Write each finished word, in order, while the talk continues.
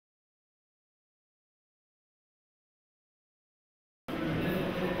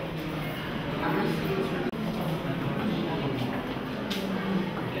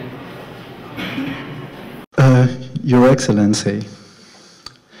Your Excellency,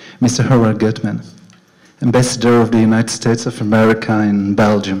 Mr. Howard Gutman, Ambassador of the United States of America in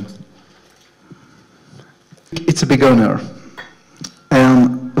Belgium. It's a big honor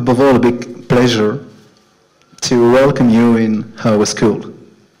and above all a big pleasure to welcome you in our school.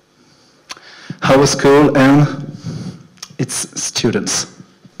 Our school and its students,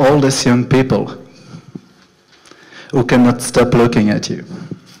 all these young people who cannot stop looking at you.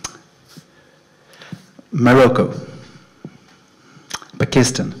 Morocco,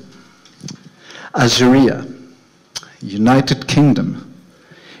 Pakistan, Algeria, United Kingdom,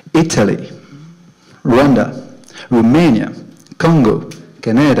 Italy, Rwanda, Romania, Congo,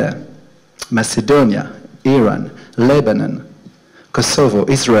 Canada, Macedonia, Iran, Lebanon, Kosovo,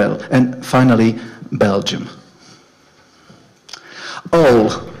 Israel, and finally Belgium.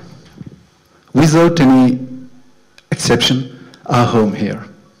 All, without any exception, are home here.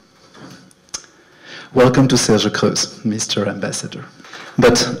 Welcome to Serge Creuz, Mr. Ambassador.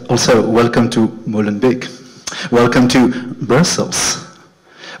 But also welcome to Molenbeek. Welcome to Brussels.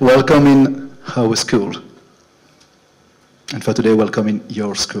 Welcome in our school. And for today, welcome in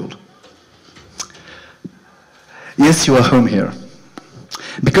your school. Yes, you are home here.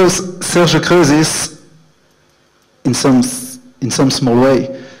 Because Serge Creuz is, in some small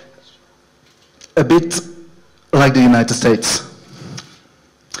way, a bit like the United States.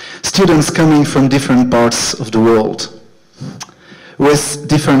 Students coming from different parts of the world, with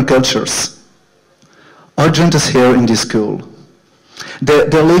different cultures, are joined us here in this school. They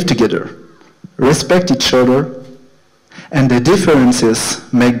live together, respect each other, and the differences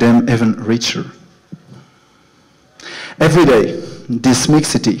make them even richer. Every day, this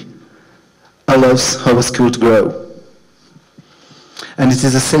mixity allows our school to grow. And it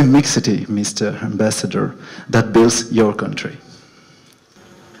is the same mixity, Mr. Ambassador, that builds your country.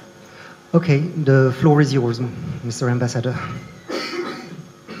 Okay, the floor is yours, Mr. Ambassador.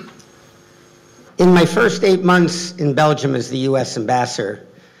 In my first 8 months in Belgium as the U.S. ambassador,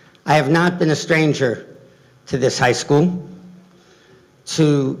 I have not been a stranger to this high school,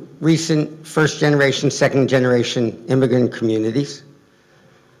 to recent first-generation, second-generation immigrant communities,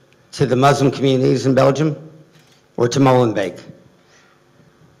 to the Muslim communities in Belgium, or to Molenbeek.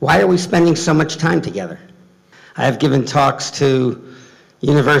 Why are we spending so much time together? I have given talks to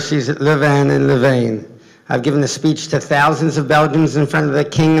universities at Louvain and Louvain. I've given a speech to thousands of Belgians in front of the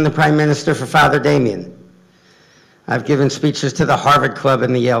King and the Prime Minister for Father Damien. I've given speeches to the Harvard Club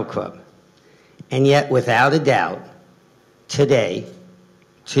and the Yale Club. And yet, without a doubt, today,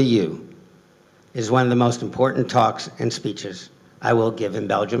 to you, is one of the most important talks and speeches I will give in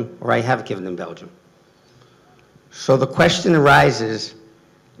Belgium, or I have given in Belgium. So the question arises,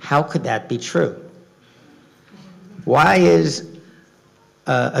 how could that be true? Why is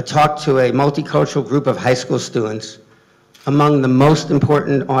a talk to a multicultural group of high school students among the most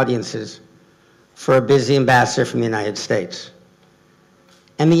important audiences for a busy ambassador from the United States?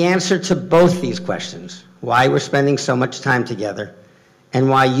 And the answer to both these questions, why we're spending so much time together and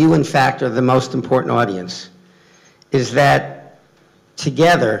why you, in fact, are the most important audience, is that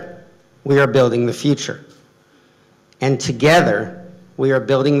together we are building the future. And together we are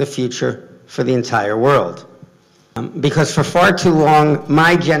building the future for the entire world. Because for far too long,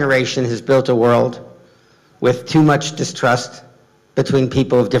 my generation has built a world with too much distrust between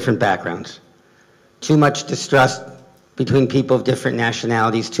people of different backgrounds, too much distrust between people of different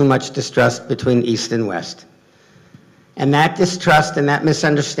nationalities, too much distrust between East and West. And that distrust and that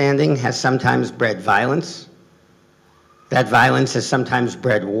misunderstanding has sometimes bred violence. That violence has sometimes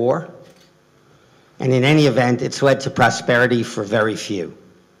bred war. And in any event, it's led to prosperity for very few.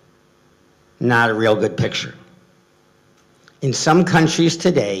 Not a real good picture. In some countries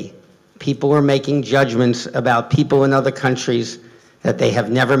today, people are making judgments about people in other countries that they have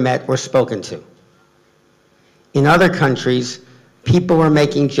never met or spoken to. In other countries, people are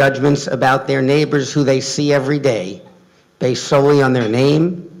making judgments about their neighbors who they see every day based solely on their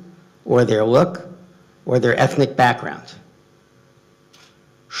name or their look or their ethnic background.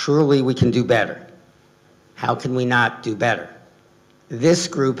 Surely we can do better. How can we not do better? This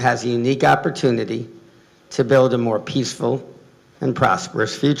group has a unique opportunity to build a more peaceful and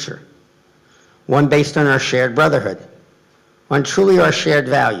prosperous future. One based on our shared brotherhood, on truly our shared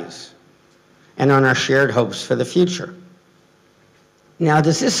values, and on our shared hopes for the future. Now,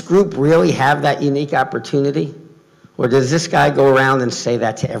 does this group really have that unique opportunity? Or does this guy go around and say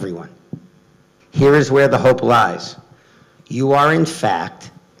that to everyone? Here is where the hope lies. You are, in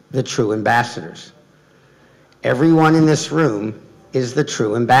fact, the true ambassadors. Everyone in this room is the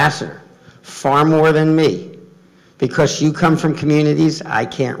true ambassador, far more than me, because you come from communities I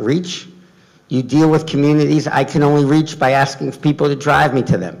can't reach, You deal with communities I can only reach by asking people to drive me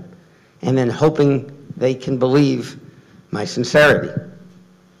to them, and then hoping they can believe my sincerity.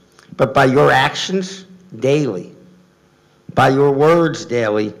 But by your actions daily, by your words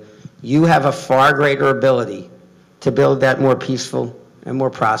daily, you have a far greater ability to build that more peaceful and more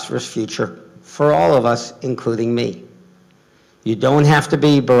prosperous future for all of us, including me. You don't have to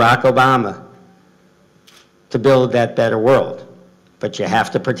be Barack Obama to build that better world, but you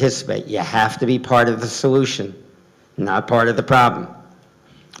have to participate. You have to be part of the solution, not part of the problem.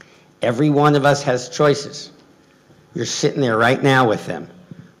 Every one of us has choices. You're sitting there right now with them.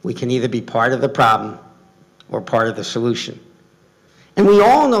 We can either be part of the problem or part of the solution. And we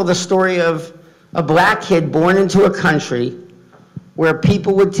all know the story of a black kid born into a country where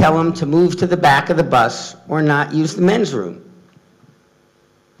people would tell him to move to the back of the bus or not use the men's room.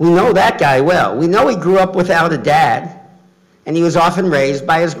 We know that guy well. We know he grew up without a dad, and he was often raised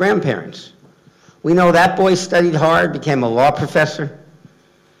by his grandparents. We know that boy studied hard, became a law professor,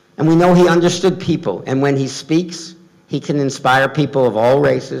 and we know he understood people, and when he speaks, he can inspire people of all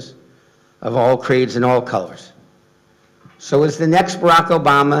races, of all creeds, and all colors. So is the next Barack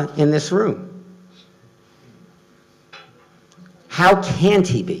Obama in this room? How can't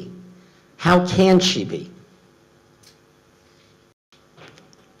he be? How can she be?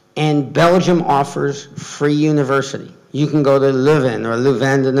 And Belgium offers free university. You can go to Leuven or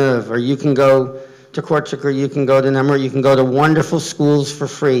Louvain-la-Neuve, or you can go to Kortrijk, or you can go to Namur, you can go to wonderful schools for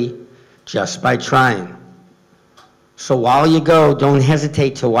free just by trying. So while you go, don't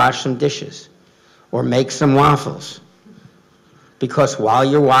hesitate to wash some dishes or make some waffles. Because while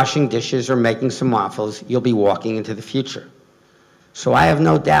you're washing dishes or making some waffles, you'll be walking into the future. So I have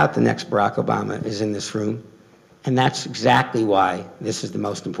no doubt the next Barack Obama is in this room, and that's exactly why this is the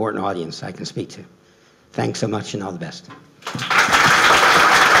most important audience I can speak to. Thanks so much, and all the best.